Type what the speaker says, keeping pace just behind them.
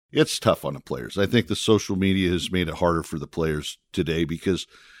It's tough on the players. I think the social media has made it harder for the players today because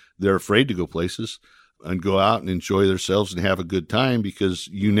they're afraid to go places and go out and enjoy themselves and have a good time because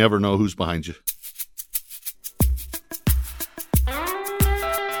you never know who's behind you.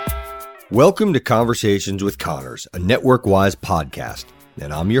 Welcome to Conversations with Connors, a NetworkWise podcast,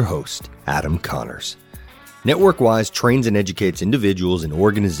 and I'm your host, Adam Connors. NetworkWise trains and educates individuals and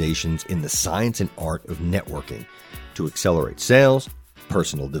organizations in the science and art of networking to accelerate sales,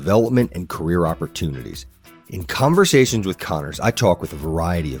 personal development, and career opportunities. In Conversations with Connors, I talk with a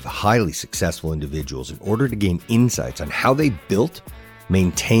variety of highly successful individuals in order to gain insights on how they built,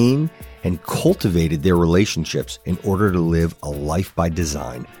 maintained, and cultivated their relationships in order to live a life by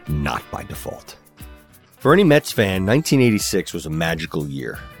design, not by default. For any Mets fan, 1986 was a magical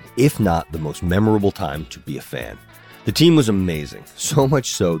year, if not the most memorable time to be a fan. The team was amazing, so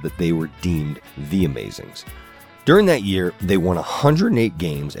much so that they were deemed the Amazings. During that year, they won 108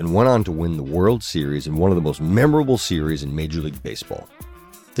 games and went on to win the World Series in one of the most memorable series in Major League Baseball.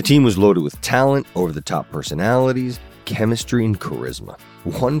 The team was loaded with talent, over-the-top personalities, chemistry, and charisma.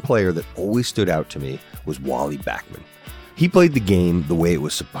 One player that always stood out to me was Wally Backman. He played the game the way it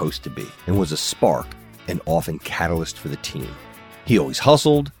was supposed to be and was a spark and often catalyst for the team. He always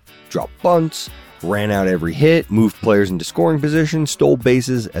hustled, dropped bunts, ran out every hit, moved players into scoring position, stole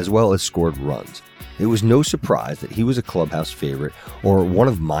bases, as well as scored runs. It was no surprise that he was a clubhouse favorite, or one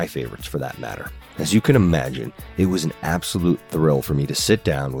of my favorites for that matter. As you can imagine, it was an absolute thrill for me to sit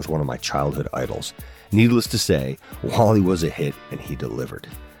down with one of my childhood idols. Needless to say, Wally was a hit and he delivered.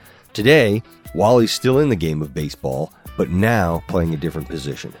 Today, Wally's still in the game of baseball, but now playing a different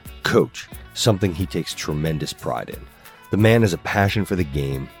position, coach, something he takes tremendous pride in. The man has a passion for the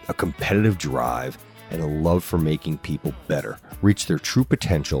game, a competitive drive, and a love for making people better, reach their true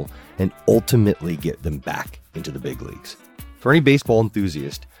potential, and ultimately get them back into the big leagues. For any baseball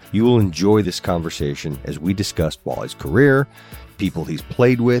enthusiast, you will enjoy this conversation as we discuss Wally's career, people he's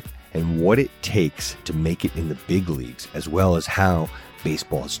played with, and what it takes to make it in the big leagues, as well as how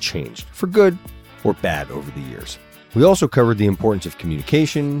baseball has changed, for good or bad, over the years. We also covered the importance of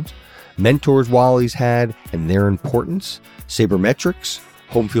communication, mentors Wally's had and their importance, sabermetrics,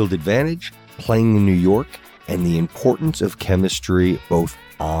 home field advantage, playing in New York, and the importance of chemistry both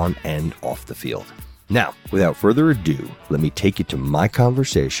on and off the field. Now, without further ado, let me take you to my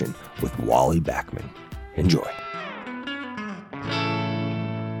conversation with Wally Backman. Enjoy.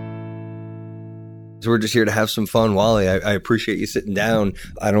 So we're just here to have some fun. Wally, I appreciate you sitting down.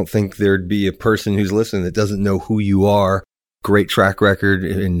 I don't think there'd be a person who's listening that doesn't know who you are. Great track record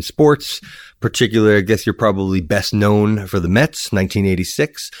in sports. Particularly, I guess you're probably best known for the Mets,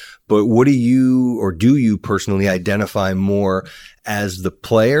 1986. But what do you personally identify more as the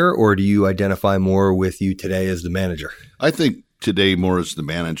player, or do you identify more with you today as the manager? I think today more as the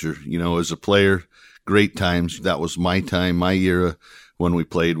manager. As a player, great times. That was my time, my era. When we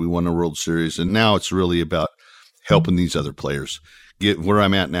played, we won a World Series, and now it's really about helping these other players get where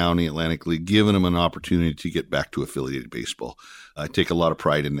I'm at now in the Atlantic League, giving them an opportunity to get back to affiliated baseball. I take a lot of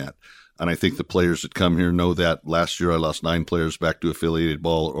pride in that, and I think the players that come here know that. Last year, I lost 9 players back to affiliated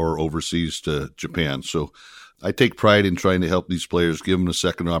ball or overseas to Japan, so I take pride in trying to help these players, give them a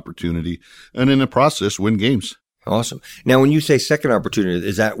second opportunity, and in the process, win games. Awesome. Now, when you say second opportunity,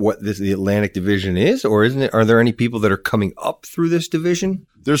 is that what the Atlantic Division is, or isn't it? Are there any people that are coming up through this division?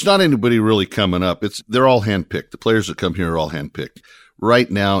 There's not anybody really coming up. They're all handpicked. The players that come here are all handpicked. Right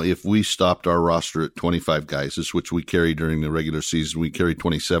now, if we stopped our roster at 25 guys, this which we carry during the regular season, we carry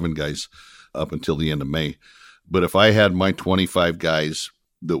 27 guys up until the end of May. But if I had my 25 guys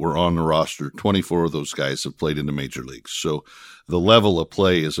that were on the roster, 24 of those guys have played in the major leagues. So the level of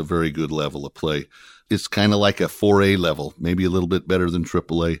play is a very good level of play. It's kind of like a 4A level, maybe a little bit better than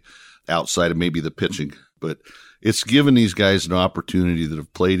AAA outside of maybe the pitching. But it's given these guys an opportunity that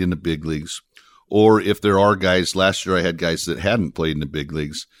have played in the big leagues. Or if there are guys, last year I had guys that hadn't played in the big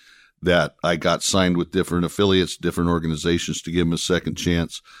leagues that I got signed with different affiliates, different organizations to give them a second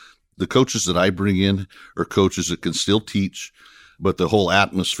chance. The coaches that I bring in are coaches that can still teach, but the whole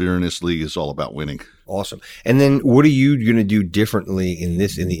atmosphere in this league is all about winning. Awesome. And then what are you going to do differently in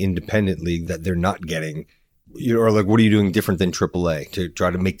the independent league that they're not getting? Or like, what are you doing different than AAA to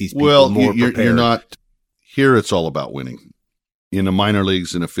try to make these people more prepared? You're not here. It's all about winning. In the minor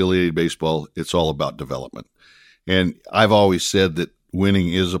leagues and affiliated baseball, it's all about development. And I've always said that winning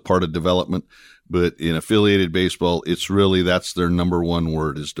is a part of development, but in affiliated baseball, that's their number one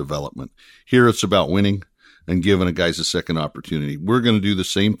word is development. Here it's about winning and giving a guys a second opportunity. We're going to do the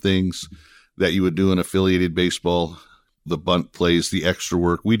same things that you would do in affiliated baseball the bunt plays, the extra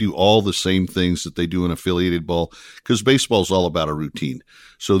work. We do all the same things that they do in affiliated ball because baseball is all about a routine.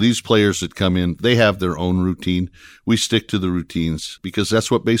 So these players that come in, they have their own routine. We stick to the routines because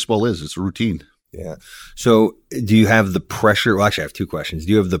that's what baseball is. It's a routine. Yeah. So do you have the pressure? Well, actually, I have two questions.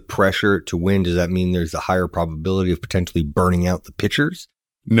 Do you have the pressure to win? Does that mean there's a higher probability of potentially burning out the pitchers?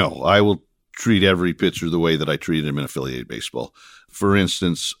 No, I will treat every pitcher the way that I treated him in affiliated baseball. For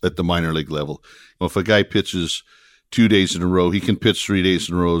instance, at the minor league level, if a guy pitches 2 days in a row, he can pitch 3 days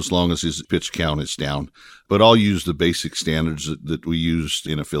in a row as long as his pitch count is down. But I'll use the basic standards that we used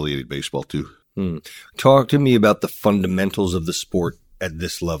in affiliated baseball too. Talk to me about the fundamentals of the sport at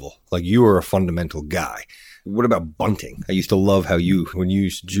this level. Like, you are a fundamental guy. What about bunting? I used to love how when you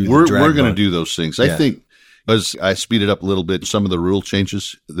used to do the drag We're going to bunt. do those things. Yeah. I think as I speed it up a little bit, some of the rule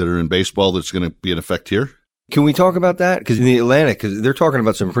changes that are in baseball that's going to be in effect here. Can we talk about that? Because in the Atlantic, because they're talking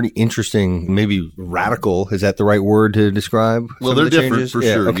about some pretty interesting, maybe radical, is that the right word to describe? Well, some they're of the different changes? for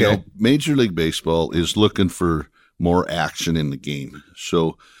Yeah, sure. okay. You know, Major League Baseball is looking for more action in the game.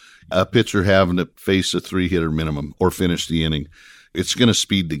 So a pitcher having to face a 3-hitter minimum or finish the inning, it's going to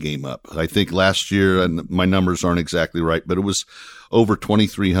speed the game up. I think last year, and my numbers aren't exactly right, but it was over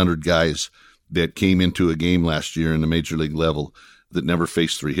 2,300 guys that came into a game last year in the Major League level that never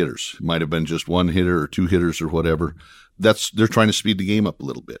faced 3 hitters. It might have been just 1 hitter or 2 hitters or whatever. They're trying to speed the game up a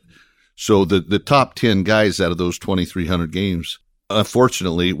little bit. So the top 10 guys out of those 2,300 games,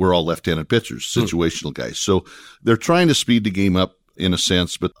 unfortunately, were all left-handed pitchers, situational guys. So they're trying to speed the game up in a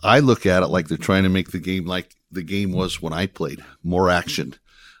sense, but I look at it like they're trying to make the game like the game was when I played. More action.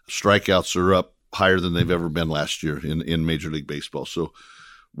 Strikeouts are up higher than they've ever been last year in Major League Baseball. So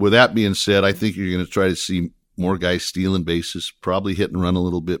with that being said, I think you're going to try to see more guys stealing bases, probably hit and run a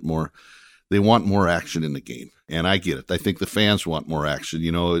little bit more. They want more action in the game, and I get it. I think the fans want more action.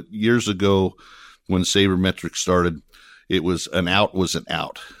 You know, years ago when sabermetrics started, it was an out was an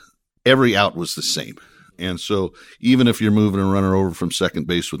out. Every out was the same. And so even if you're moving a runner over from second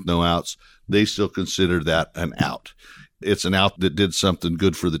base with no outs, they still consider that an out. It's an out that did something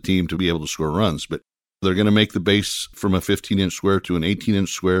good for the team to be able to score runs, but they're going to make the base from a 15-inch square to an 18-inch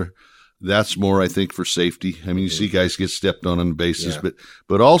square. That's more, I think, for safety. I mean, you see guys get stepped on the bases,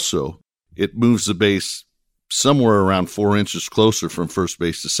 but also it moves the base somewhere around 4 inches closer from first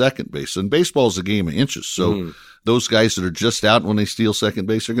base to second base. And baseball is a game of inches. So those guys that are just out when they steal second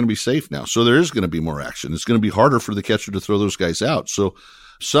base are going to be safe now. So there is going to be more action. It's going to be harder for the catcher to throw those guys out. So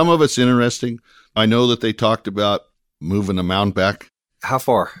some of it's interesting. I know that they talked about moving the mound back. How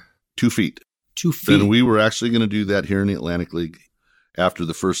far? 2 feet. 2 feet. And we were actually going to do that here in the Atlantic League after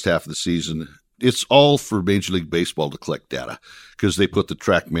the first half of the season. It's all for Major League Baseball to collect data because they put the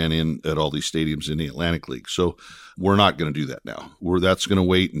TrackMan in at all these stadiums in the Atlantic League. So we're not going to do that now. That's going to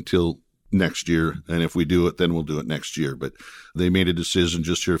wait until next year. And if we do it, then we'll do it next year. But they made a decision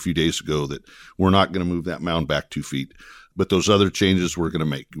just here a few days ago that we're not going to move that mound back 2 feet. But those other changes we're going to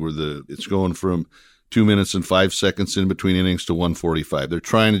make. It's going from 2 minutes and 5 seconds in between innings to 1:45. They're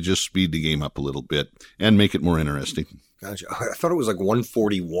trying to just speed the game up a little bit and make it more interesting. Gotcha. I thought it was like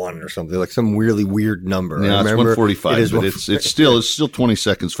 141 or something, like some really weird number. Yeah, it's 145, but it's still 20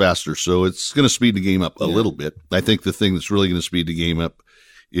 seconds faster, so it's going to speed the game up a little bit. I think the thing that's really going to speed the game up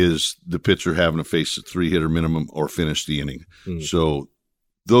is the pitcher having to face a 3-hitter minimum or finish the inning. So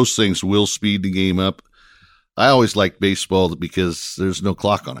those things will speed the game up. I always like baseball because there's no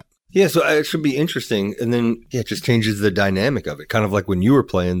clock on it. Yeah, so it should be interesting. And then, it just changes the dynamic of it. Kind of like when you were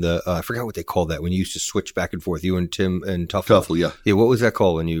playing I forgot what they called that, when you used to switch back and forth, you and Tim and Tuffle, yeah. Yeah, what was that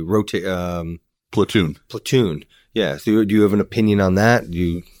called when you rotate? Platoon. Platoon. Yeah. So do you have an opinion on that?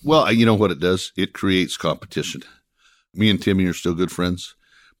 Well, you know what it does? It creates competition. Me and Timmy are still good friends,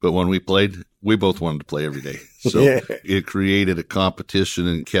 but when we played, we both wanted to play every day. So it created a competition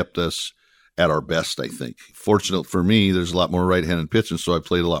and kept us at our best, I think. Fortunate for me, there's a lot more right-handed pitching, so I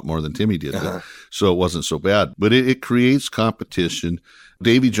played a lot more than Timmy did. So it wasn't so bad. But it creates competition.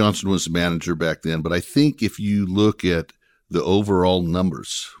 Davey Johnson was the manager back then, but I think if you look at the overall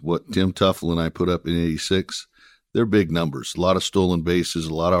numbers, what Tim Tuffle and I put up in 86, they're big numbers. A lot of stolen bases,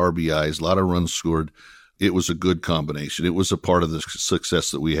 a lot of RBIs, a lot of runs scored. It was a good combination. It was a part of the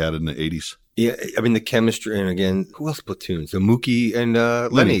success that we had in the 80s. Yeah, I mean, the chemistry, and again, who else platoons? So Mookie and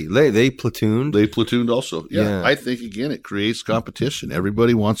Lenny, they platooned. They platooned also. Yeah, I think, again, it creates competition.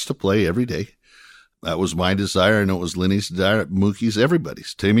 Everybody wants to play every day. That was my desire. I know it was Lenny's desire, Mookie's,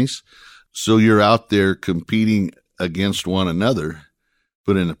 everybody's, Timmy's. So you're out there competing against one another,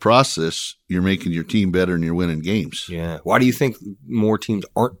 but in the process, you're making your team better and you're winning games. Yeah. Why do you think more teams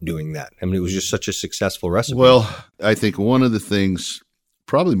aren't doing that? I mean, it was just such a successful recipe. Well, I think one of the things,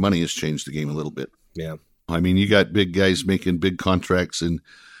 probably money has changed the game a little bit. Yeah. I mean, you got big guys making big contracts, and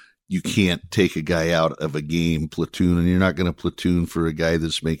you can't take a guy out of a game platoon, and you're not going to platoon for a guy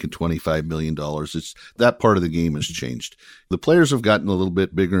that's making $25 million. It's that part of the game has changed. The players have gotten a little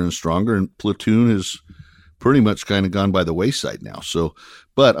bit bigger and stronger, and platoon has pretty much kind of gone by the wayside now. So,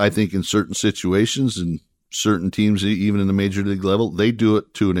 but I think in certain situations and certain teams, even in the major league level, they do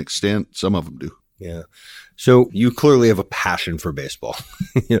it to an extent. Some of them do. Yeah. So you clearly have a passion for baseball.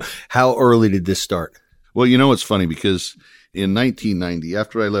 How early did this start? Well, it's funny because in 1990,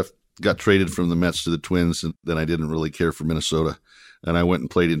 after I got traded from the Mets to the Twins, and then I didn't really care for Minnesota, and I went and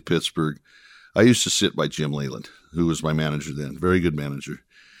played in Pittsburgh, I used to sit by Jim Leyland, who was my manager then, very good manager.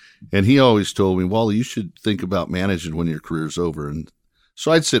 And he always told me, Wally, you should think about managing when your career's over. And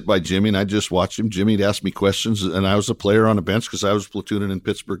so I'd sit by Jimmy, and I'd just watch him. Jimmy'd ask me questions, and I was a player on the bench because I was platooning in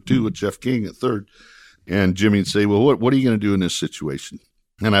Pittsburgh too with Jeff King at third. And Jimmy'd say, well, what are you going to do in this situation?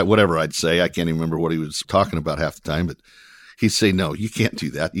 And whatever I'd say, I can't even remember what he was talking about half the time, but he'd say, no, you can't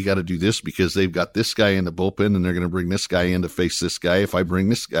do that. You got to do this because they've got this guy in the bullpen, and they're going to bring this guy in to face this guy if I bring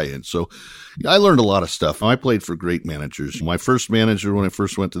this guy in. So I learned a lot of stuff. I played for great managers. My first manager when I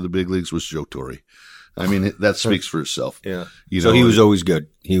first went to the big leagues was Joe Torre. I mean, that speaks for itself. Yeah. So he was always good.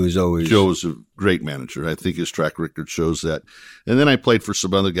 Joe's a great manager. I think his track record shows that. And then I played for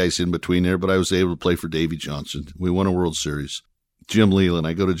some other guys in between there, but I was able to play for Davey Johnson. We won a World Series. Jim Leyland.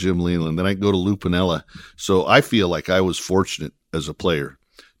 I go to Jim Leyland. Then I go to Lou Piniella. So I feel like I was fortunate as a player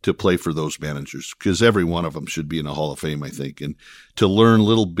to play for those managers because every one of them should be in a Hall of Fame, I think. And to learn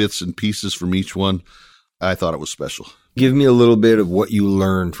little bits and pieces from each one, I thought it was special. Give me a little bit of what you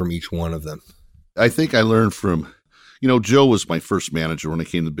learned from each one of them. I think I learned from, Joe was my first manager when I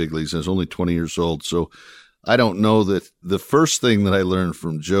came to the big leagues. I was only 20 years old. So I don't know that the first thing that I learned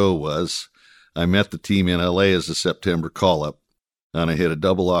from Joe was I met the team in LA as a September call-up, and I hit a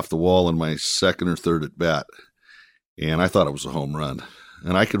double off the wall in my second or third at bat. And I thought it was a home run.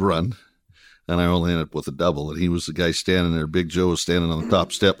 And I could run. And I only ended up with a double. And he was the guy standing there. Big Joe was standing on the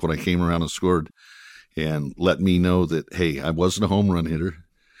top step when I came around and scored and let me know that, hey, I wasn't a home run hitter.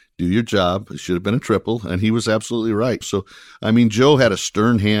 Do your job. It should have been a triple. And he was absolutely right. So, I mean, Joe had a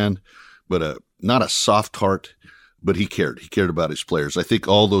stern hand, but not a soft heart, but he cared. He cared about his players. I think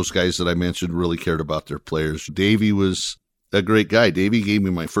all those guys that I mentioned really cared about their players. Davey was a great guy. Davey gave me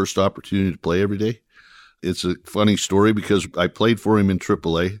my first opportunity to play every day. It's a funny story because I played for him in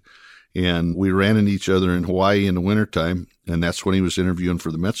AAA, and we ran into each other in Hawaii in the wintertime, and that's when he was interviewing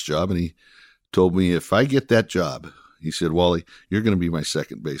for the Mets job, and he told me, if I get that job, he said, Wally, you're going to be my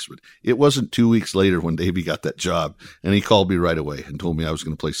second baseman. It wasn't 2 weeks later when Davey got that job, and he called me right away and told me I was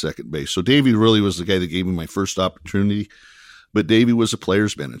going to play second base. So Davey really was the guy that gave me my first opportunity. But Davey was a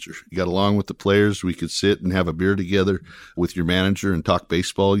player's manager. He got along with the players. We could sit and have a beer together with your manager and talk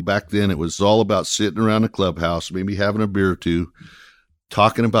baseball. Back then, it was all about sitting around the clubhouse, maybe having a beer or two,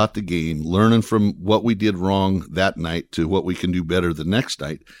 talking about the game, learning from what we did wrong that night to what we can do better the next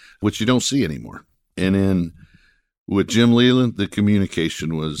night, which you don't see anymore. And then with Jim Leyland, the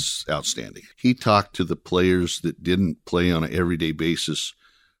communication was outstanding. He talked to the players that didn't play on an everyday basis,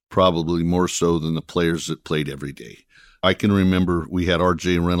 probably more so than the players that played every day. I can remember we had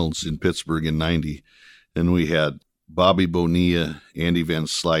R.J. Reynolds in Pittsburgh in 90, and we had Bobby Bonilla, Andy Van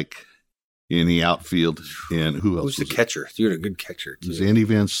Slyke in the outfield, and who else? Who's the catcher? You had a good catcher, too. It was Andy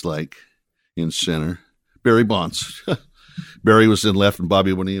Van Slyke in center. Barry Bonds. Barry was in left, and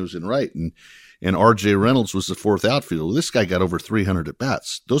Bobby Bonilla was in right, and R.J. Reynolds was the fourth outfielder. Well, this guy got over 300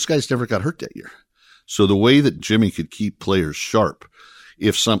 at-bats. Those guys never got hurt that year. So the way that Jimmy could keep players sharp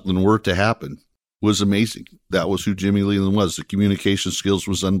if something were to happen was amazing. That was who Jimmy Leyland was. The communication skills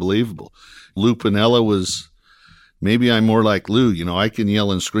was unbelievable. Lou Piniella was, maybe I'm more like Lou. I can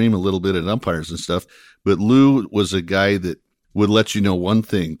yell and scream a little bit at umpires and stuff, but Lou was a guy that would let you know one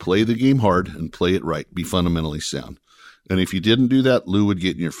thing: play the game hard and play it right, be fundamentally sound. And if you didn't do that, Lou would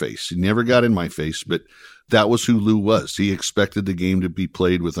get in your face. He never got in my face, but that was who Lou was. He expected the game to be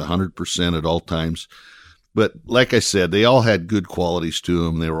played with 100% at all times. But like I said, they all had good qualities to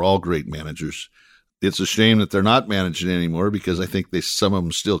them. They were all great managers. It's a shame that they're not managing anymore because I think some of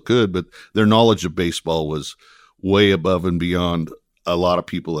them still could, but their knowledge of baseball was way above and beyond a lot of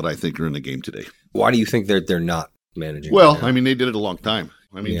people that I think are in the game today. Why do you think they're not managing? Well, I mean, they did it a long time.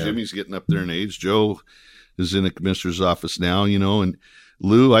 I mean, Yeah. Jimmy's getting up there in age. Joe is in the commissioner's office now, and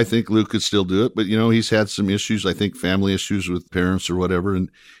Lou, I think Lou could still do it, but, he's had some issues, I think family issues with parents or whatever,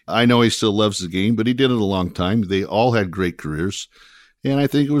 and I know he still loves the game, but he did it a long time. They all had great careers. And I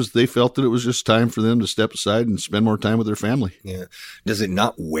think they felt that it was just time for them to step aside and spend more time with their family. Yeah. Does it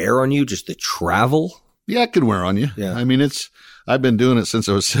not wear on you, just the travel? Yeah, it can wear on you. Yeah. I mean, I've been doing it since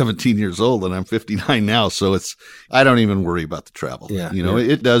I was 17 years old, and I'm 59 now. So I don't even worry about the travel. Yeah,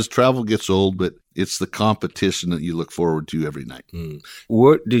 It does. Travel gets old, but it's the competition that you look forward to every night.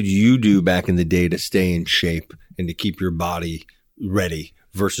 What did you do back in the day to stay in shape and to keep your body ready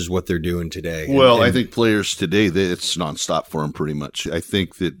versus what they're doing today? Well, I think players today, it's nonstop for them pretty much. I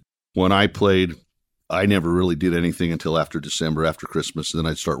think that when I played, I never really did anything until after December, after Christmas, and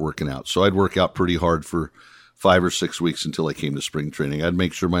then I'd start working out. So I'd work out pretty hard for 5 or 6 weeks until I came to spring training. I'd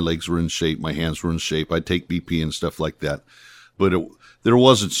make sure my legs were in shape, my hands were in shape. I'd take BP and stuff like that. But there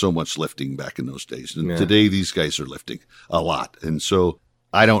wasn't so much lifting back in those days. And today, these guys are lifting a lot. And so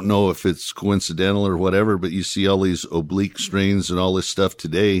I don't know if it's coincidental or whatever, but you see all these oblique strains and all this stuff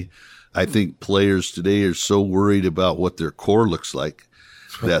today. I think players today are so worried about what their core looks like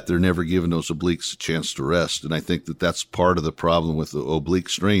that they're never giving those obliques a chance to rest. And I think that that's part of the problem with the oblique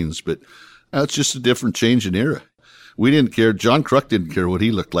strains. But it's just a different change in era. We didn't care. John Kruk didn't care what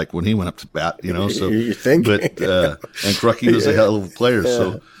he looked like when he went up to bat, So, you think? But and Krucky was a hell of a player.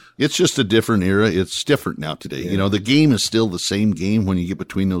 So it's just a different era. It's different now today. The game is still the same game when you get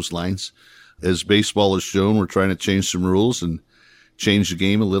between those lines. As baseball has shown, we're trying to change some rules and change the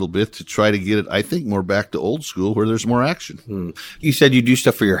game a little bit to try to get it, I think, more back to old school where there's more action. You said you do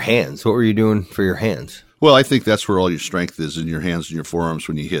stuff for your hands. What were you doing for your hands? Well, I think that's where all your strength is, in your hands and your forearms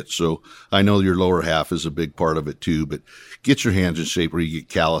when you hit. So I know your lower half is a big part of it too, but get your hands in shape where you get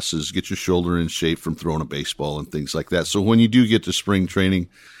calluses, get your shoulder in shape from throwing a baseball and things like that. So when you do get to spring training,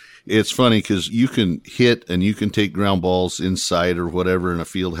 it's funny because you can hit and you can take ground balls inside or whatever in a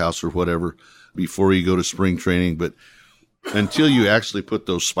field house or whatever before you go to spring training. But until you actually put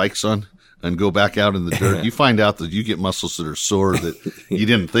those spikes on and go back out in the dirt, you find out that you get muscles that are sore that you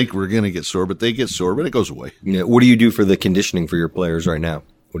didn't think were going to get sore, but they get sore, but it goes away. Yeah. What do you do for the conditioning for your players right now?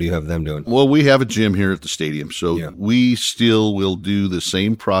 What do you have them doing? Well, we have a gym here at the stadium, so we still will do the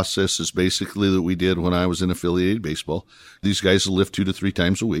same process as basically that we did when I was in affiliated baseball. These guys will lift 2 to 3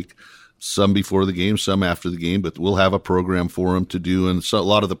 times a week, some before the game, some after the game, but we'll have a program for them to do. And so a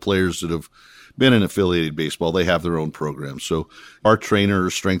lot of the players that have been in affiliated baseball, they have their own program. So our trainer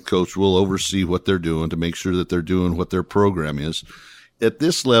or strength coach will oversee what they're doing to make sure that they're doing what their program is. At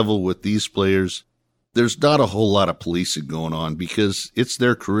this level with these players, there's not a whole lot of policing going on because it's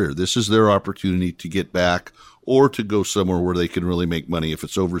their career. This is their opportunity to get back or to go somewhere where they can really make money, if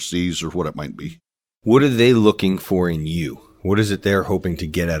it's overseas or what it might be. What are they looking for in you? What is it they're hoping to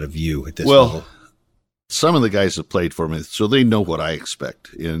get out of you at this level? Some of the guys have played for me, so they know what I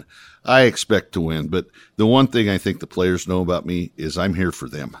expect, and I expect to win. But the one thing I think the players know about me is I'm here for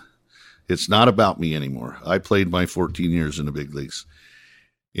them. It's not about me anymore. I played my 14 years in the big leagues,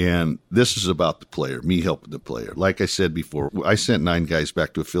 and this is about the player, me helping the player. Like I said before, I sent 9 guys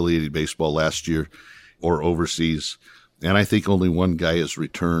back to affiliated baseball last year or overseas, and I think only 1 guy has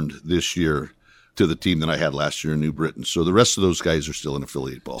returned this year to the team that I had last year in New Britain. So the rest of those guys are still in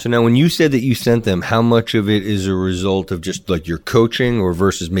affiliate ball. So now when you said that you sent them, how much of it is a result of just like your coaching or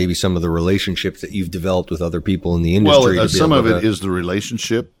versus maybe some of the relationships that you've developed with other people in the industry? Well, some of it is the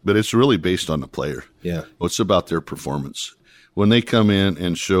relationship, but it's really based on the player. Yeah. It's about their performance. When they come in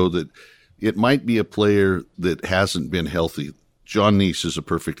and show that it might be a player that hasn't been healthy. John Neese is a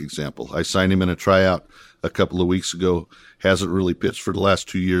perfect example. I signed him in a tryout a couple of weeks ago. Hasn't really pitched for the last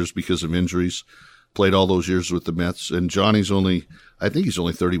 2 years because of injuries. Played all those years with the Mets. And Johnny's I think he's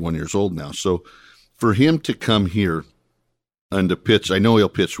only 31 years old now. So for him to come here and to pitch, I know he'll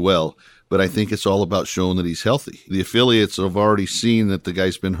pitch well, but I think it's all about showing that he's healthy. The affiliates have already seen that the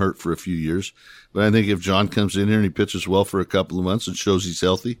guy's been hurt for a few years. But I think if John comes in here and he pitches well for a couple of months and shows he's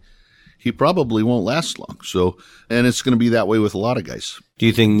healthy, he probably won't last long. So, and it's going to be that way with a lot of guys. Do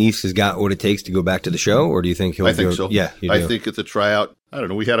you think Neese has got what it takes to go back to the show, or do you think he'll I think so. Yeah, I think at the tryout, I don't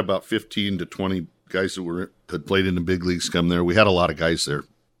know, we had about 15 to 20 guys that had played in the big leagues come there. We had a lot of guys there.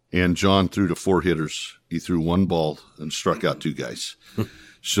 And John threw to 4 hitters. He threw 1 ball and struck out 2 guys.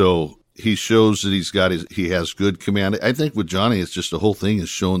 So he shows that he has good command. I think with Johnny, it's just the whole thing is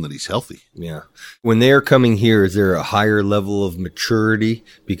showing that he's healthy. Yeah. When they're coming here, is there a higher level of maturity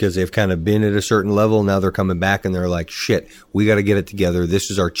because they've kind of been at a certain level? Now they're coming back and they're like, shit, we got to get it together. This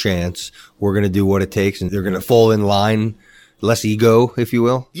is our chance. We're going to do what it takes. And they're going to fall in line, less ego, if you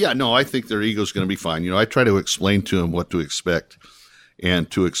will. Yeah, no, I think their ego's going to be fine. I try to explain to them what to expect and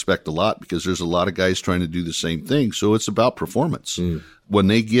to expect a lot because there's a lot of guys trying to do the same thing. So it's about performance. When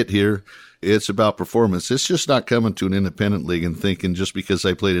they get here, it's about performance. It's just not coming to an independent league and thinking just because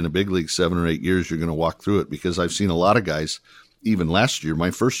I played in a big league 7 or 8 years, you're going to walk through it. Because I've seen a lot of guys, even last year, my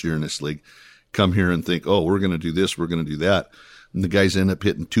first year in this league, come here and think, oh, we're going to do this, we're going to do that. and the guys end up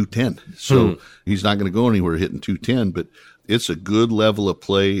hitting 210. So he's not going to go anywhere hitting 210, but it's a good level of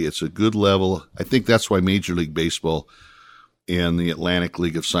play. It's a good level. I think that's why Major League Baseball and the Atlantic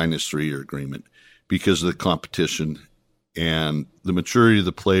League have signed this 3-year agreement, because of the competition and the maturity of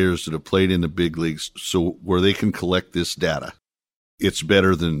the players that have played in the big leagues, so where they can collect this data. It's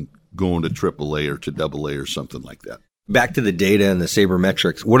better than going to AAA or to AA or something like that. Back to the data and the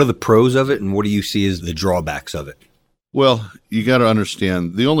sabermetrics, what are the pros of it and what do you see as the drawbacks of it? Well, you got to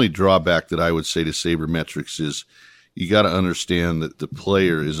understand, the only drawback that I would say to sabermetrics is you got to understand that the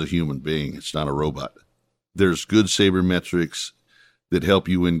player is a human being. It's not a robot. There's good sabermetrics that help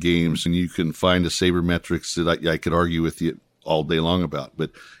you win games, and you can find a sabermetrics that I could argue with you all day long about.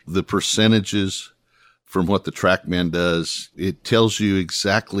 But the percentages from what the TrackMan does, it tells you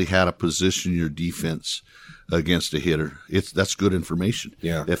exactly how to position your defense against a hitter. That's good information.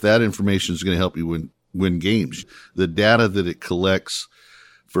 Yeah. If that information is going to help you win games, the data that it collects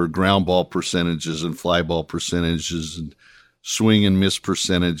for ground ball percentages and fly ball percentages and swing and miss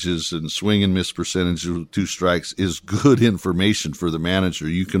percentages with 2 strikes is good information for the manager.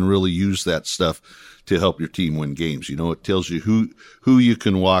 You can really use that stuff to help your team win games. You know, it tells you who you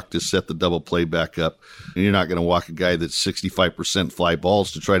can walk to set the double play back up. And you're not going to walk a guy that's 65% fly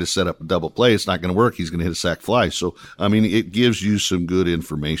balls to try to set up a double play. It's not going to work. He's going to hit a sac fly. So, I mean, it gives you some good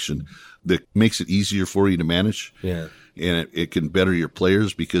information that makes it easier for you to manage. Yeah. And it can better your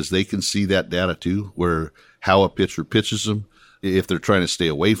players because they can see that data too, where how a pitcher pitches them. If they're trying to stay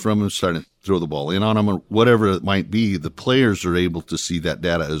away from him, starting to throw the ball in on him, or whatever it might be, the players are able to see that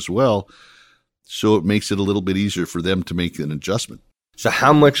data as well. So it makes it a little bit easier for them to make an adjustment. So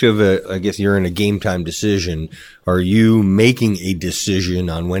how much of I guess you're in a game time decision, are you making a decision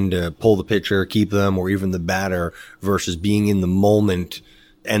on when to pull the pitcher, keep them, or even the batter versus being in the moment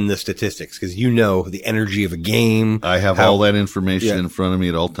and the statistics? Because you know the energy of a game. I have all that information in front of me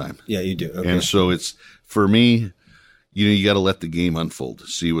at all time. Yeah, you do. Okay. And so it's, for me, you got to let the game unfold,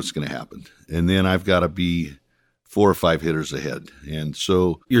 see what's going to happen. And then I've got to be 4 or 5 hitters ahead. And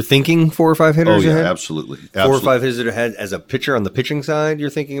so you're thinking 4 or 5 hitters ahead? Absolutely. 4 or 5 hitters ahead as a pitcher on the pitching side, you're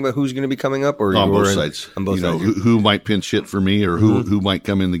thinking about who's going to be coming up? Or on both sides. On both sides. Who might pinch hit for me or who might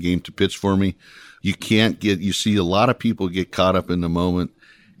come in the game to pitch for me. You see a lot of people get caught up in the moment,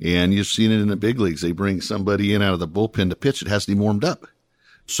 and you've seen it in the big leagues. They bring somebody in out of the bullpen to pitch. It hasn't even warmed up.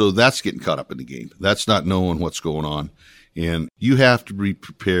 So that's getting caught up in the game. That's not knowing what's going on. And you have to be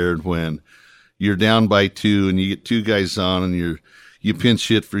prepared when you're down by 2 and you get 2 guys on and you pinch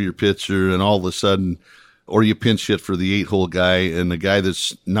hit for your pitcher, and all of a sudden, or you pinch hit for the 8-hole guy, and the guy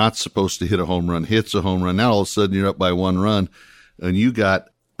that's not supposed to hit a home run hits a home run. Now all of a sudden you're up by 1 run, and you got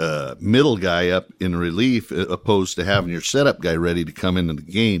a middle guy up in relief opposed to having your setup guy ready to come into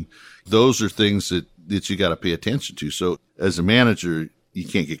the game. Those are things that you got to pay attention to. So as a manager, you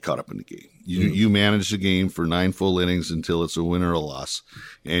can't get caught up in the game. You manage the game for 9 full innings until it's a win or a loss,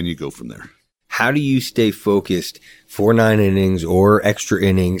 and you go from there. How do you stay focused for 9 innings or extra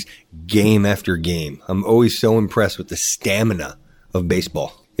innings, game after game? I'm always so impressed with the stamina of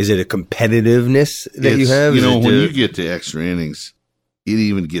baseball. Is it a competitiveness that you have? When you get to extra innings, it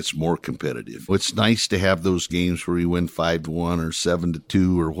even gets more competitive. It's nice to have those games where you win 5-1 or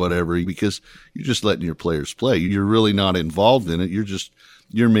 7-2 or whatever, because you're just letting your players play. You're really not involved in it.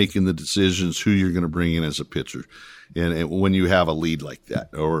 You're making the decisions who you're going to bring in as a pitcher. And when you have a lead like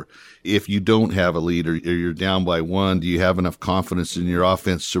that, or if you don't have a lead or you're down by 1, do you have enough confidence in your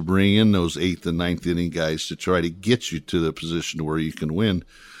offense to bring in those 8th and 9th inning guys to try to get you to the position where you can win?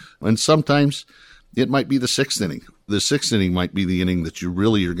 And sometimes it might be the 6th inning. The 6th inning might be the inning that you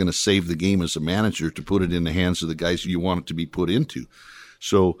really are going to save the game as a manager to put it in the hands of the guys you want it to be put into.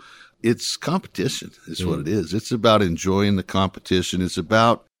 So it's competition is what it is. It's about enjoying the competition. It's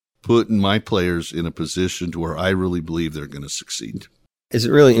about putting my players in a position to where I really believe they're going to succeed. It's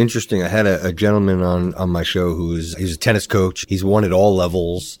really interesting. I had a gentleman on my show he's a tennis coach. He's won at all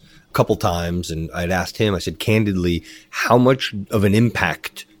levels a couple times. And I'd asked him, I said, candidly, how much of an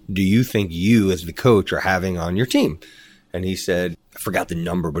impact do you think you as the coach are having on your team? And he said, I forgot the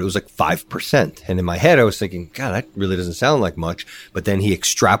number, but it was like 5%. And in my head, I was thinking, God, that really doesn't sound like much. But then he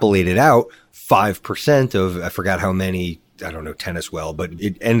extrapolated out 5% of, I forgot how many, I don't know tennis well, but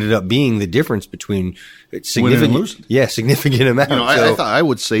it ended up being the difference between significant, winning and losing. Yeah, significant amount. I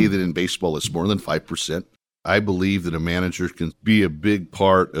would say that in baseball, it's more than 5%. I believe that a manager can be a big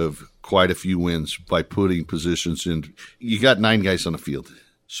part of quite a few wins by putting positions in. You got 9 guys on the field,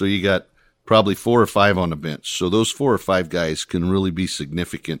 so you got probably 4 or 5 on the bench. So those 4 or 5 guys can really be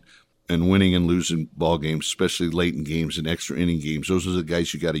significant in winning and losing ball games, especially late in games and extra inning games. Those are the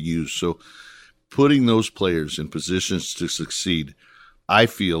guys you got to use. So putting those players in positions to succeed, I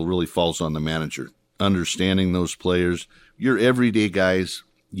feel really falls on the manager. Understanding those players, your everyday guys,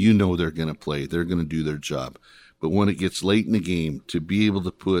 you know they're going to play. They're going to do their job. But when it gets late in the game, to be able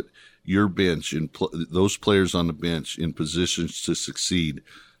to put your bench and those players on the bench in positions to succeed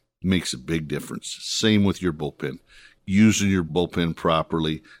makes a big difference. Same with your bullpen. Using your bullpen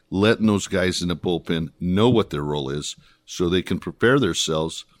properly, letting those guys in the bullpen know what their role is so they can prepare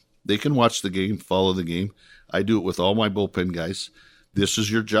themselves. They can watch the game, follow the game. I do it with all my bullpen guys. This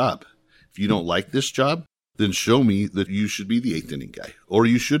is your job. If you don't like this job, then show me that you should be the 8th inning guy, or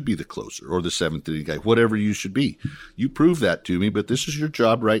you should be the closer, or the 7th inning guy, whatever you should be. You prove that to me, but this is your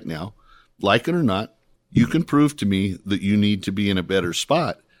job right now. Like it or not, you can prove to me that you need to be in a better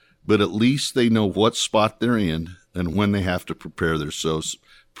spot, but at least they know what spot they're in and when they have to prepare themselves.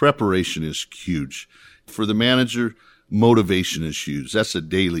 Preparation is huge. For the manager, motivation is huge. That's a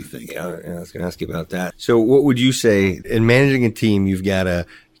daily thing. Yeah, I was going to ask you about that. So what would you say in managing a team, you've got to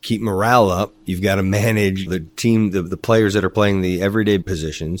keep morale up. You've got to manage the team, the players that are playing the everyday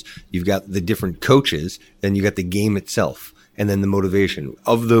positions. You've got the different coaches, then you got the game itself, and then the motivation.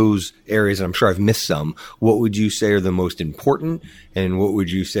 Of those areas, and I'm sure I've missed some, what would you say are the most important, and what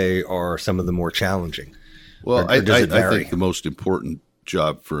would you say are some of the more challenging? Well, I think the most important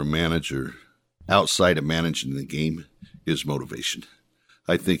job for a manager outside of managing the game is motivation.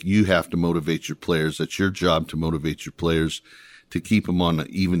 I think you have to motivate your players. That's your job, to motivate your players, to keep them on an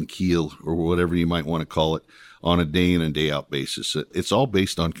even keel, or whatever you might want to call it, on a day in and day out basis. It's all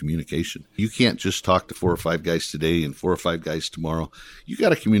based on communication. You can't just talk to 4 or 5 guys today and 4 or 5 guys tomorrow. You got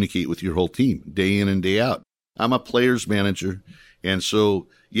to communicate with your whole team day in and day out. I'm a players manager, and so,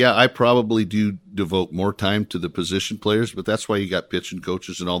 yeah, I probably do devote more time to the position players, but that's why you got pitching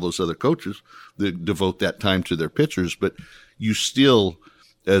coaches and all those other coaches that devote that time to their pitchers. But you still,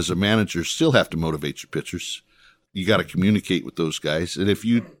 as a manager, still have to motivate your pitchers. You got to communicate with those guys. And if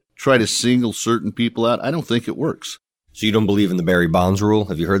you try to single certain people out, I don't think it works. So you don't believe in the Barry Bonds rule?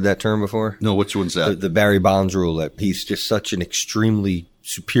 Have you heard that term before? No, which one's that? The Barry Bonds rule, that he's just such an extremely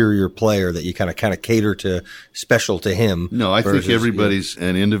superior player that you kind of cater to special to him. No, I think everybody's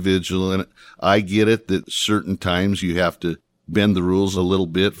an individual, and I get it that certain times you have to bend the rules a little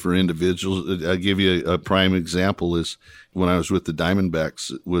bit for individuals. I'll give you a prime example is when I was with the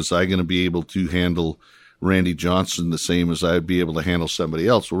Diamondbacks, was I going to be able to handle Randy Johnson the same as I'd be able to handle somebody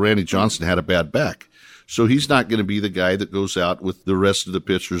else? Well, Randy Johnson had a bad back. So he's not going to be the guy that goes out with the rest of the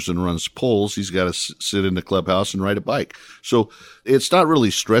pitchers and runs polls. He's got to sit in the clubhouse and ride a bike. So it's not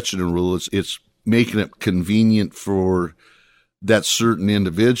really stretching a rule. It's making it convenient for that certain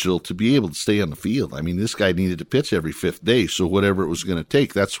individual to be able to stay on the field. I mean, this guy needed to pitch every 5th day, so whatever it was going to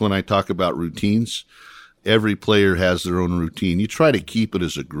take. That's when I talk about routines. Every player has their own routine. You try to keep it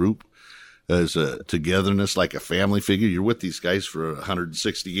as a group, as a togetherness, like a family figure. You're with these guys for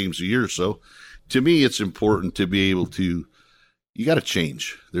 160 games a year or so. To me, it's important to be able to, you got to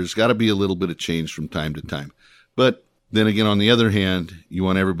change. There's got to be a little bit of change from time to time. But then again, on the other hand, you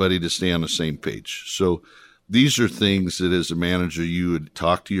want everybody to stay on the same page. So these are things that as a manager you would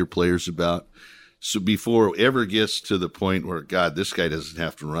talk to your players about. So before it ever gets to the point where, God, this guy doesn't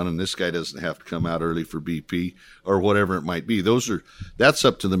have to run and this guy doesn't have to come out early for BP or whatever it might be. That's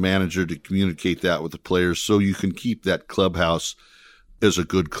up to the manager to communicate that with the players so you can keep that clubhouse as a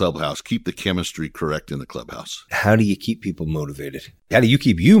good clubhouse. Keep the chemistry correct in the clubhouse. How do you keep people motivated? How do you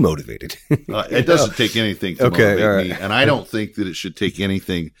keep you motivated? It doesn't take anything to motivate me, and I don't think that it should take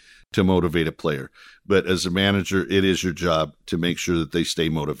anything to motivate a player. But as a manager, it is your job to make sure that they stay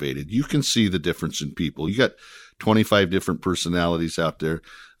motivated. You can see the difference in people. You got 25 different personalities out there.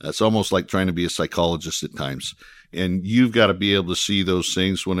 It's almost like trying to be a psychologist at times. And you've got to be able to see those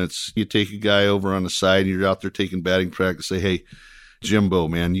things when you take a guy over on the side and you're out there taking batting practice, say, hey, Jimbo,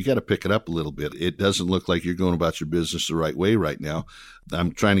 man, you got to pick it up a little bit. It doesn't look like you're going about your business the right way right now.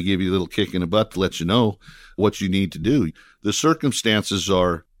 I'm trying to give you a little kick in the butt to let you know what you need to do. The circumstances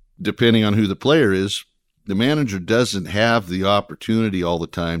are, depending on who the player is, the manager doesn't have the opportunity all the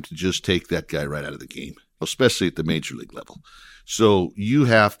time to just take that guy right out of the game, especially at the major league level. So you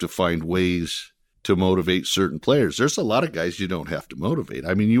have to find ways to motivate certain players. There's a lot of guys you don't have to motivate.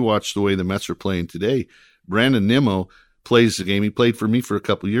 I mean, you watch the way the Mets are playing today. Brandon Nimmo plays the game. He played for me for a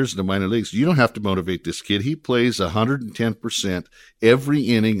couple of years in the minor leagues. You don't have to motivate this kid. He plays 110% every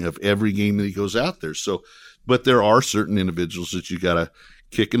inning of every game that he goes out there. So, but there are certain individuals that you got to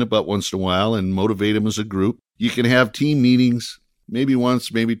kick in the butt once in a while and motivate them as a group. You can have team meetings maybe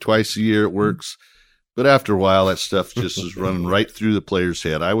once, maybe twice a year. It works. But after a while, that stuff just is running right through the player's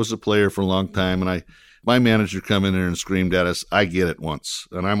head. I was a player for a long time, and my manager come in there and screamed at us. I get it once,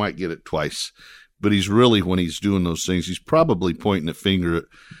 and I might get it twice. But he's really, when he's doing those things, he's probably pointing a finger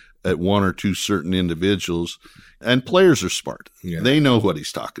at one or two certain individuals. And players are smart. Yeah. They know what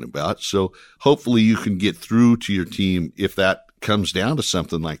he's talking about. So hopefully you can get through to your team if that comes down to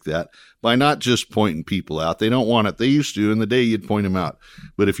something like that by not just pointing people out. They don't want it. They used to in the day you'd point them out.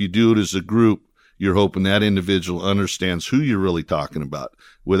 But if you do it as a group, you're hoping that individual understands who you're really talking about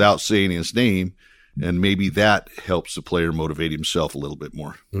without saying his name. And maybe that helps the player motivate himself a little bit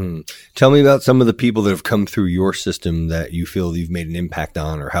more. Tell me about some of the people that have come through your system that you feel you've made an impact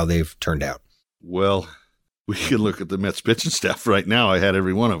on or how they've turned out. Well, we can look at the Mets pitching staff right now. I had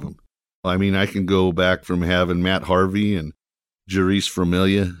every one of them. I mean, I can go back from having Matt Harvey and Jeurys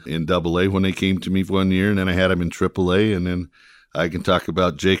Familia in AA when they came to me 1 year, and then I had him in AAA, and then I can talk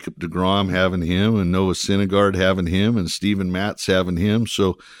about Jacob deGrom having him and Noah Syndergaard having him and Steven Matz having him.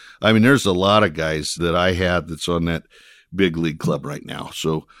 So, I mean, there's a lot of guys that I had that's on that big league club right now.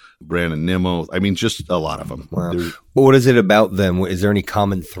 So Brandon Nimmo, I mean, just a lot of them. Wow. What is it about them? Is there any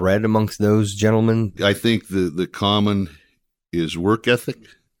common thread amongst those gentlemen? I think the common is work ethic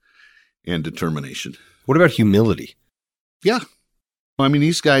and determination. What about humility? Yeah. I mean,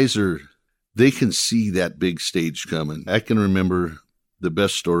 these guys they can see that big stage coming. I can remember the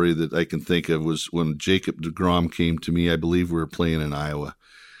best story that I can think of was when Jacob deGrom came to me. I believe we were playing in Iowa,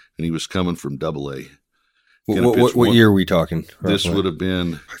 and he was coming from AA. What year are we talking? This would have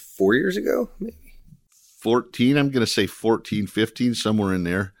been 4 years ago, maybe 14. I'm going to say 14, 15, somewhere in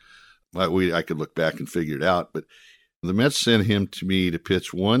there. I could look back and figure it out, but the Mets sent him to me to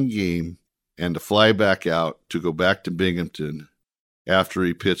pitch one game and to fly back out to go back to Binghamton after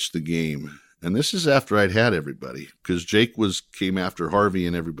he pitched the game. And this is after I'd had everybody, because Jake came after Harvey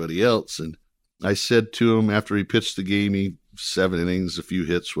and everybody else. And I said to him after he pitched the game, 7 innings, a few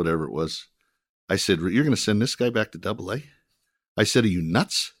hits, whatever it was. I said, "You're going to send this guy back to AA?" I said, "Are you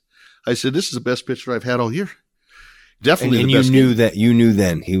nuts?" I said, "This is the best pitcher I've had all year." Definitely. And you knew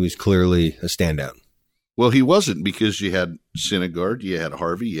then he was clearly a standout. Well, he wasn't, because you had Syndergaard, you had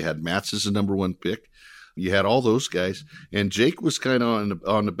Harvey, you had Matz as the number one pick. You had all those guys, and Jake was kind of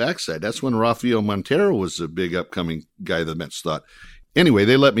on the backside. That's when Rafael Montero was a big upcoming guy the Mets thought. Anyway,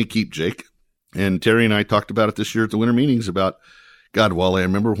 they let me keep Jake, and Terry and I talked about it this year at the winter meetings about, God, Wally, I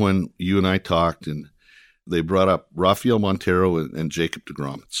remember when you and I talked, and they brought up Rafael Montero and Jacob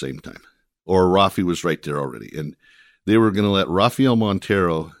deGrom at the same time, or Rafi was right there already, and they were going to let Rafael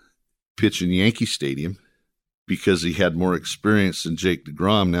Montero pitch in Yankee Stadium because he had more experience than Jake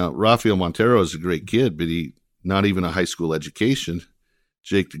deGrom. Now, Rafael Montero is a great kid, but he not even a high school education.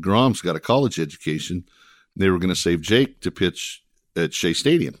 Jake deGrom's got a college education. They were going to save Jake to pitch at Shea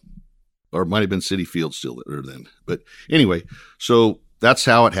Stadium, or it might have been Citi Field still then. But anyway, so that's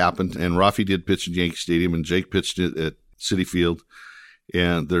how it happened. And Rafi did pitch in Yankee Stadium, and Jake pitched it at Citi Field.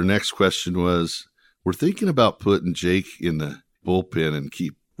 And their next question was, we're thinking about putting Jake in the bullpen and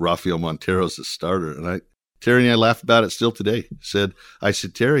keep Rafael Montero as a starter. And Terry and I laugh about it still today. I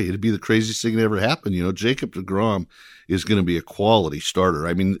said, Terry, it'd be the craziest thing that ever happened. You know, Jacob deGrom is going to be a quality starter.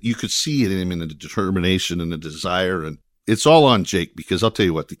 I mean, you could see it in him, in the determination and the desire. And it's all on Jake, because I'll tell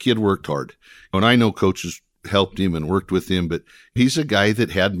you what, the kid worked hard. And I know coaches helped him and worked with him, but he's a guy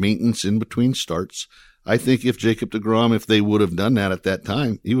that had maintenance in between starts. I think if Jacob deGrom, if they would have done that at that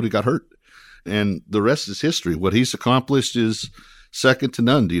time, he would have got hurt. And the rest is history. What he's accomplished is second to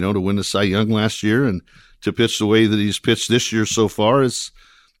none, to win the Cy Young last year and to pitch the way that he's pitched this year so far.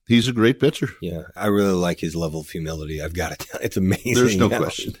 He's a great pitcher. Yeah, I really like his level of humility. I've got it. It's amazing. There's no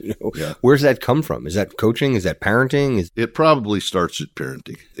question. Yeah. Where's that come from? Is that coaching? Is that parenting? It probably starts at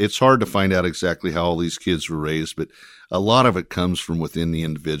parenting. It's hard to find out exactly how all these kids were raised, but a lot of it comes from within the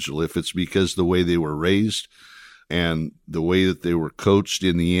individual. If it's because the way they were raised and the way that they were coached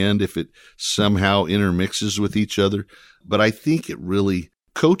in the end, if it somehow intermixes with each other. But I think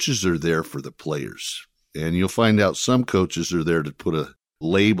coaches are there for the players. And you'll find out some coaches are there to put a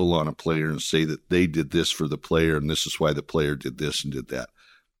label on a player and say that they did this for the player and this is why the player did this and did that.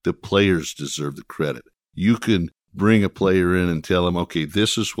 The players deserve the credit. You can bring a player in and tell them, okay,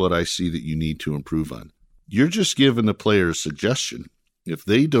 this is what I see that you need to improve on. You're just giving the player a suggestion. If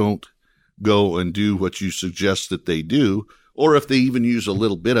they don't go and do what you suggest that they do, or if they even use a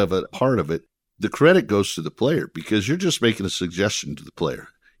little bit of it, part of it, the credit goes to the player, because you're just making a suggestion to the player.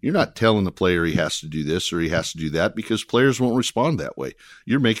 You're not telling the player he has to do this or he has to do that, because players won't respond that way.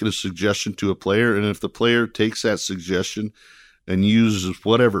 You're making a suggestion to a player, and if the player takes that suggestion and uses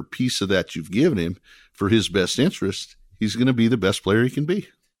whatever piece of that you've given him for his best interest, he's going to be the best player he can be.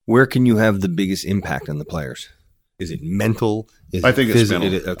 Where can you have the biggest impact on the players? Is it mental? I think it's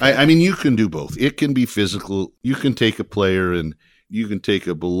mental. Okay. I mean, you can do both. It can be physical. You can take a player and you can take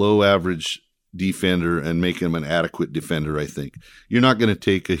a below average defender and make him an adequate defender, I think. You're not going to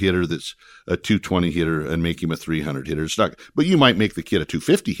take a hitter that's a 220 hitter and make him a 300 hitter. It's not, but you might make the kid a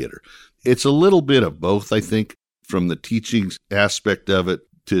 250 hitter. It's a little bit of both, I think, from the teaching aspect of it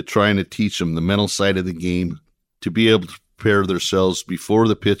to trying to teach them the mental side of the game, to be able to prepare themselves before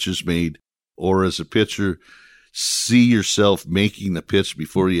the pitch is made, or as a pitcher, see yourself making the pitch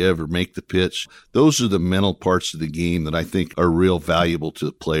before you ever make the pitch. Those are the mental parts of the game that I think are real valuable to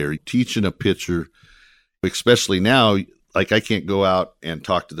the player. Teaching a pitcher, especially now, like I can't go out and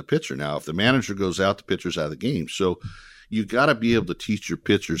talk to the pitcher now. If the manager goes out, the pitcher's out of the game. So you got to be able to teach your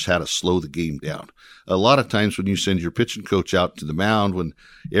pitchers how to slow the game down. A lot of times when you send your pitching coach out to the mound, when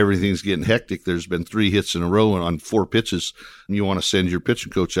everything's getting hectic, there's been 3 hits in a row on 4 pitches, and you want to send your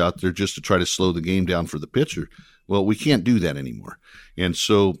pitching coach out there just to try to slow the game down for the pitcher. Well, we can't do that anymore. And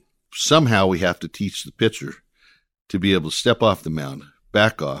so somehow we have to teach the pitcher to be able to step off the mound,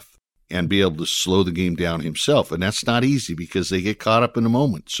 back off, and be able to slow the game down himself. And that's not easy because they get caught up in the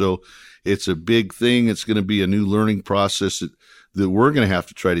moment. So it's a big thing. It's going to be a new learning process that we're going to have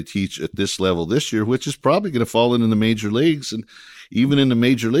to try to teach at this level this year, which is probably going to fall into the major leagues. And even in the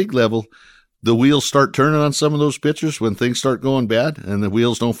major league level, the wheels start turning on some of those pitchers when things start going bad, and the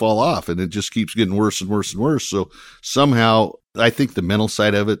wheels don't fall off, and it just keeps getting worse and worse and worse. So somehow, I think the mental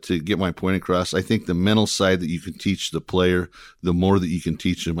side of it, to get my point across, I think the mental side that you can teach the player, the more that you can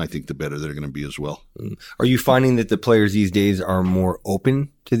teach them, I think the better they're going to be as well. Are you finding that the players these days are more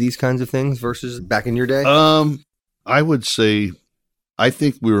open to these kinds of things versus back in your day? I would say I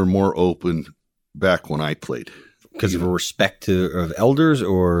think we were more open back when I played. Because of a respect of elders,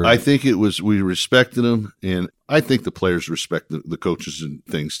 or? I think it was, we respected them, and I think the players respect the coaches and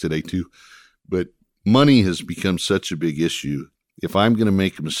things today too. But money has become such a big issue. If I'm going to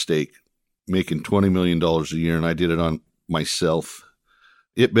make a mistake making $20 million a year and I did it on myself,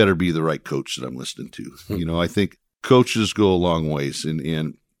 it better be the right coach that I'm listening to. You know, I think coaches go a long ways,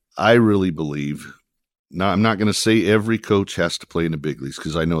 and I really believe, now I'm not going to say every coach has to play in the big leagues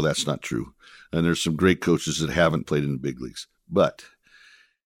because I know that's not true. And there's some great coaches that haven't played in the big leagues. But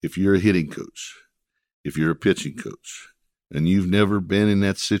if you're a hitting coach, if you're a pitching coach, and you've never been in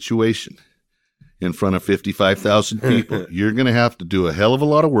that situation in front of 55,000 people, you're going to have to do a hell of a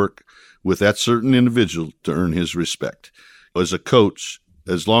lot of work with that certain individual to earn his respect. As a coach,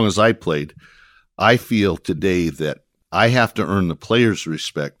 as long as I played, I feel today that I have to earn the players'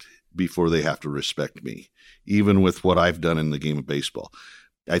 respect before they have to respect me, even with what I've done in the game of baseball.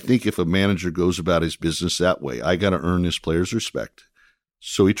 I think if a manager goes about his business that way, I got to earn his players' respect.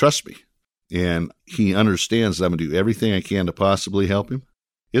 So he trusts me, and he understands that I'm going to do everything I can to possibly help him.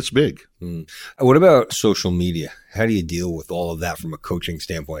 It's big. What about social media? How do you deal with all of that from a coaching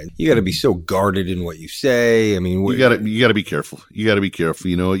standpoint? You got to be so guarded in what you say. I mean, you got to be careful. You got to be careful.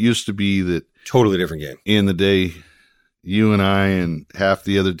 You know, it used to be that totally different game. In the day, you and I and half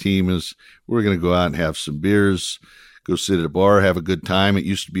the other team we're going to go out and have some beers, go sit at a bar, have a good time. It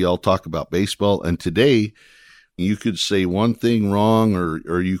used to be all talk about baseball. And today, you could say one thing wrong,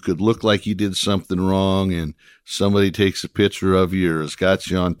 or you could look like you did something wrong, and somebody takes a picture of you or has got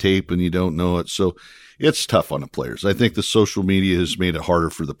you on tape and you don't know it. So it's tough on the players. I think the social media has made it harder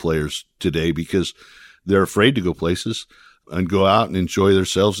for the players today because they're afraid to go places and go out and enjoy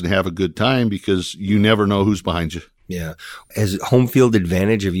themselves and have a good time because you never know who's behind you. Yeah. As home field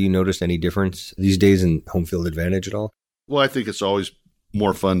advantage, have you noticed any difference these days in home field advantage at all? Well, I think it's always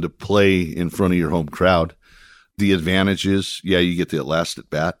more fun to play in front of your home crowd. The advantage is, yeah, you get the last at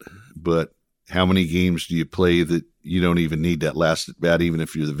bat, but how many games do you play that you don't even need that last at bat, even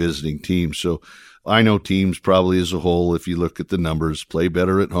if you're the visiting team? So I know teams probably as a whole, if you look at the numbers, play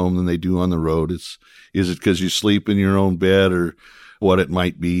better at home than they do on the road. Is it because you sleep in your own bed or what it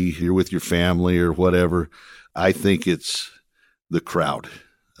might be? You're with your family or whatever. I think it's the crowd.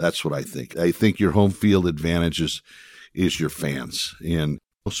 That's what I think. I think your home field advantage is your fans. And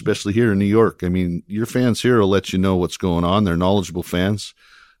especially here in New York, I mean, your fans here will let you know what's going on. They're knowledgeable fans,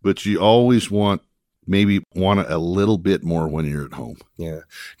 but you always want a little bit more when you're at home. Yeah.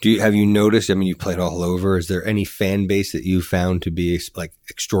 Have you noticed, I mean, you played all over. Is there any fan base that you found to be like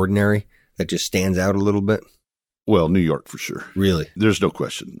extraordinary that just stands out a little bit? Well, New York for sure. Really? There's no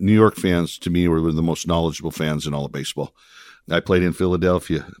question. New York fans, to me, were the most knowledgeable fans in all of baseball. I played in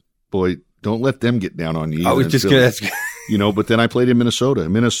Philadelphia. Boy, don't let them get down on you. I was just going to ask. But then I played in Minnesota.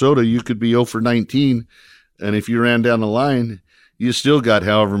 In Minnesota, you could be 0 for 19, and if you ran down the line, you still got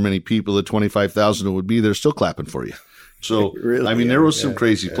however many people, the 25,000 it would be, they're still clapping for you. So, really? I mean, there was some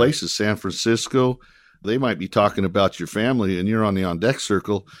crazy places. San Francisco, they might be talking about your family, and you're on the on-deck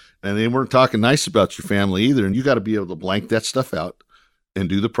circle, and they weren't talking nice about your family either, and you got to be able to blank that stuff out and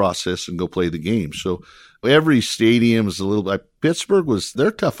do the process and go play the game. So every stadium is a little bit. Pittsburgh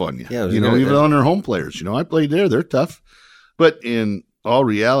they're tough on you. Yeah, even on their home players. I played there, they're tough. But in all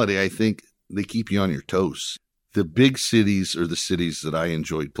reality, I think they keep you on your toes. The big cities are the cities that I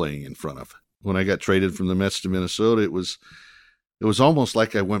enjoyed playing in front of. When I got traded from the Mets to Minnesota, it was almost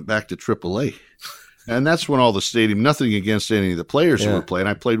like I went back to AAA. And that's when all the stadium, nothing against any of the players who were playing.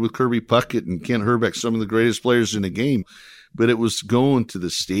 I played with Kirby Puckett and Kent Hrbek, some of the greatest players in the game. But it was going to the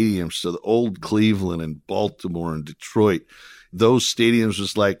stadiums, to the old Cleveland and Baltimore and Detroit. Those stadiums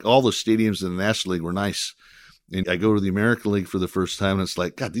was like all the stadiums in the National League were nice. And I go to the American League for the first time, and it's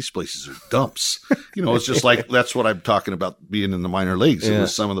like, God, these places are dumps. It's just like that's what I'm talking about being in the minor leagues. Yeah. It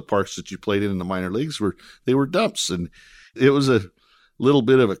was some of the parks that you played in the minor leagues they were dumps. And it was a little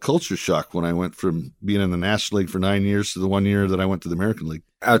bit of a culture shock when I went from being in the National League for 9 years to the 1 year that I went to the American League.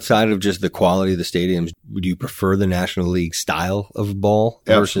 Outside of just the quality of the stadiums, would you prefer the National League style of ball?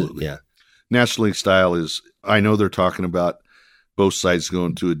 Absolutely. Yeah. National League style is, I know they're talking about both sides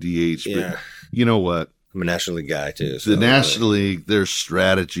going to a DH, but you know what? I'm a National League guy too. So the National League, there's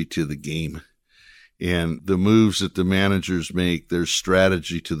strategy to the game. And the moves that the managers make, there's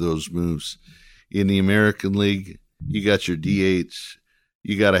strategy to those moves. In the American League, you got your DH.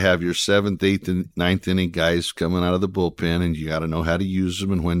 You got to have your 7th, 8th, and 9th inning guys coming out of the bullpen, and you got to know how to use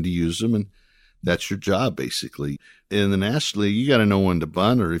them and when to use them, and that's your job, basically. In the National League, you got to know when to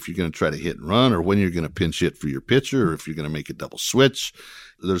bunt, or if you're going to try to hit and run, or when you're going to pinch hit for your pitcher, or if you're going to make a double switch.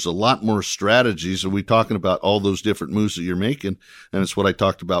 There's a lot more strategies, and we're talking about all those different moves that you're making, and it's what I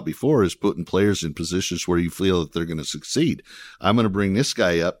talked about before, is putting players in positions where you feel that they're going to succeed. I'm going to bring this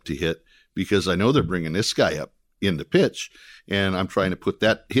guy up to hit because I know they're bringing this guy up in the pitch, and I'm trying to put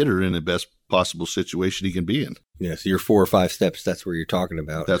that hitter in the best possible situation he can be in. Yeah, so your 4 or 5 steps, that's where you're talking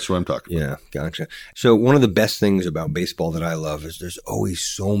about. That's what I'm talking about. Yeah, gotcha. So one of the best things about baseball that I love is there's always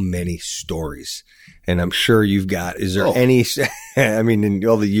so many stories. And I'm sure you've got, is there any, I mean, in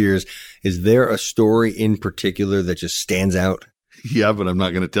all the years, is there a story in particular that just stands out? Yeah, but I'm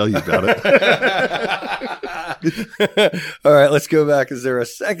not going to tell you about it. All right, let's go back. Is there a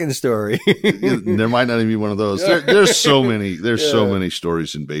second story? There might not even be one of those. There's so many. There's so many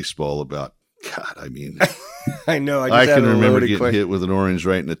stories in baseball about. God, I mean, I know. I can remember getting hit with an orange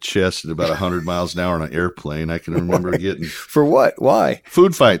right in the chest at about 100 miles an hour on an airplane. I can remember getting for what? Why?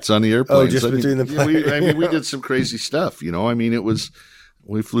 Food fights on the airplanes. Oh, just between the planes. We did some crazy stuff.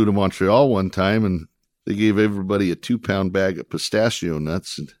 We flew to Montreal one time and they gave everybody a 2-pound bag of pistachio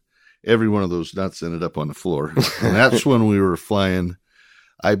nuts, and every one of those nuts ended up on the floor. And that's when we were flying.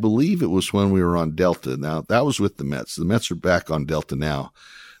 I believe it was when we were on Delta. Now, that was with the Mets. The Mets are back on Delta now.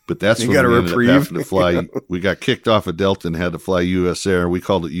 But that's when we ended up having to fly. We got kicked off of Delta and had to fly U.S. Air. We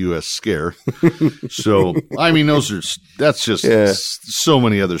called it U.S. Scare. So, I mean, that's just so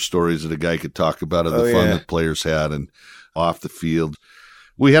many other stories that a guy could talk about of the fun that players had and off the field.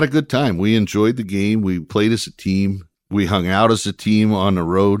 We had a good time. We enjoyed the game. We played as a team. We hung out as a team on the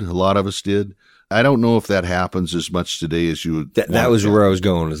road. A lot of us did. I don't know if that happens as much today as you would. That was where I was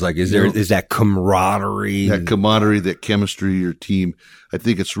going. It's like, is that camaraderie? That camaraderie, that chemistry, your team. I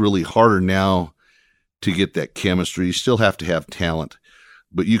think it's really harder now to get that chemistry. You still have to have talent,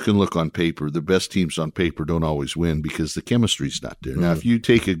 but you can look on paper. The best teams on paper don't always win because the chemistry's not there. Now, if you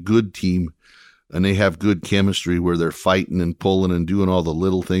take a good team and they have good chemistry where they're fighting and pulling and doing all the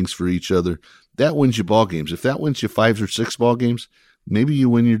little things for each other, that wins you ball games. If that wins you 5 or 6 ball games, maybe you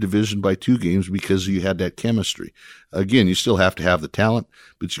win your division by 2 games because you had that chemistry. Again, you still have to have the talent,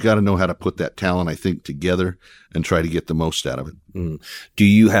 but you got to know how to put that talent, I think, together and try to get the most out of it. Do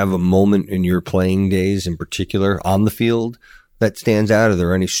you have a moment in your playing days in particular on the field that stands out? Are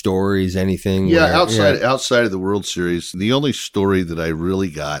there any stories, anything? Yeah, outside of the World Series, the only story that I really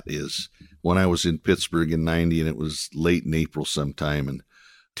got is when I was in Pittsburgh in 90, and it was late in April sometime, and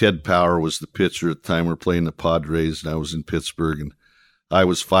Ted Power was the pitcher at the time. We were playing the Padres, and I was in Pittsburgh, and I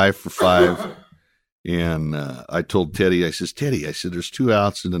was 5 for 5, and I told Teddy, I said, there's 2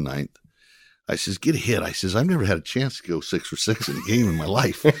 outs in the 9th. I says, get a hit. I says, I've never had a chance to go 6 for 6 in a game in my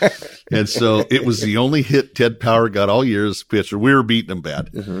life. And so it was the only hit Ted Power got all year as a pitcher. We were beating him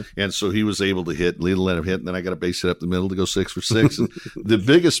bad. And so he was able to hit, let him hit, and then I got a base hit up the middle to go 6 for 6. And the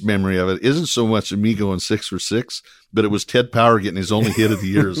biggest memory of it isn't so much of me going 6 for 6, but it was Ted Power getting his only hit of the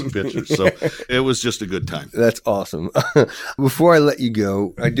year as a pitcher. So it was just a good time. That's awesome. Before I let you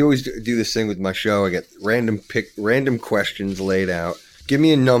go, I do always do this thing with my show. I get random questions laid out. Give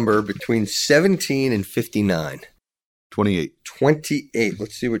me a number between 17 and 59. 28. 28.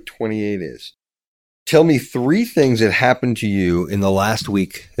 Let's see what 28 is. Tell me 3 things that happened to you in the last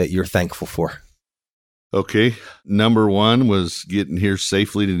week that you're thankful for. Okay. Number 1 was getting here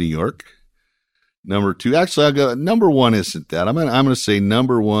safely to New York. Number 2, actually, I'll go. Number 1 isn't that. I'm gonna say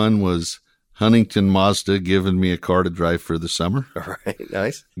number 1 was Huntington Mazda giving me a car to drive for the summer. All right,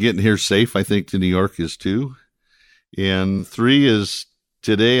 nice. Getting here safe, I think, to New York is 2. And 3 is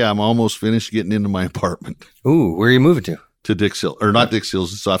today I'm almost finished getting into my apartment. Ooh, where are you moving to? To Dix Hill, or not Dix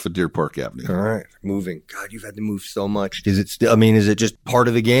Hills, it's off of Deer Park Avenue. All right, moving. God, you've had to move so much. Is it still, is it just part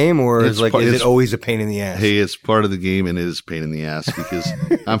of the game, or is it always a pain in the ass? Hey, it's part of the game, and it is a pain in the ass because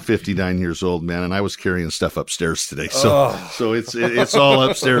I'm 59 years old, man, and I was carrying stuff upstairs today. So it's all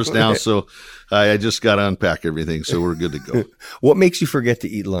upstairs now. So I just got to unpack everything, so we're good to go. What makes you forget to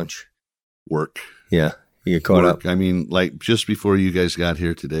eat lunch? Work. Yeah, you get caught up. I mean, like just before you guys got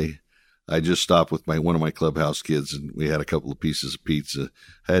here today, I just stopped with one of my clubhouse kids, and we had a couple of pieces of pizza.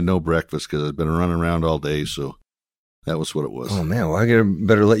 I had no breakfast because I've been running around all day, so that was what it was. Oh, man. Well, I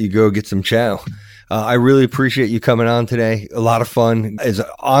better let you go get some chow. I really appreciate you coming on today. A lot of fun. It's an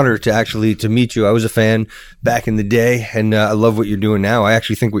honor to meet you. I was a fan back in the day, and I love what you're doing now. I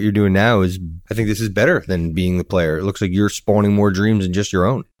actually think what you're doing now I think this is better than being the player. It looks like you're spawning more dreams than just your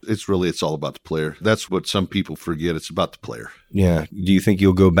own. It's all about the player. That's what some people forget. It's about the player. Yeah. Do you think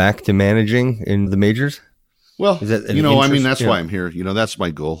you'll go back to managing in the majors? Well, that's why I'm here. That's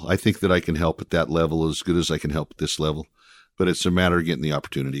my goal. I think that I can help at that level as good as I can help at this level. But it's a matter of getting the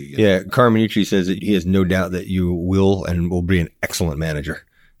opportunity again. Yeah, Carminucci says that he has no doubt that you will be an excellent manager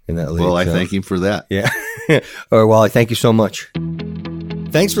in that league. Well, I thank him for that. Yeah. All right, well, I thank you so much.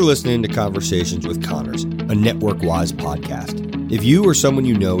 Thanks for listening to Conversations with Connors, a NetworkWise podcast. If you or someone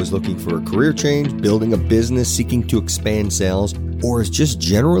you know is looking for a career change, building a business, seeking to expand sales, or is just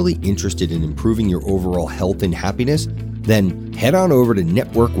generally interested in improving your overall health and happiness, then head on over to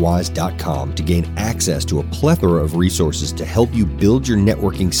networkwise.com to gain access to a plethora of resources to help you build your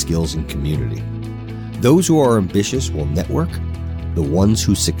networking skills and community. Those who are ambitious will network. The ones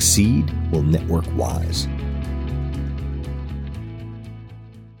who succeed will network wise.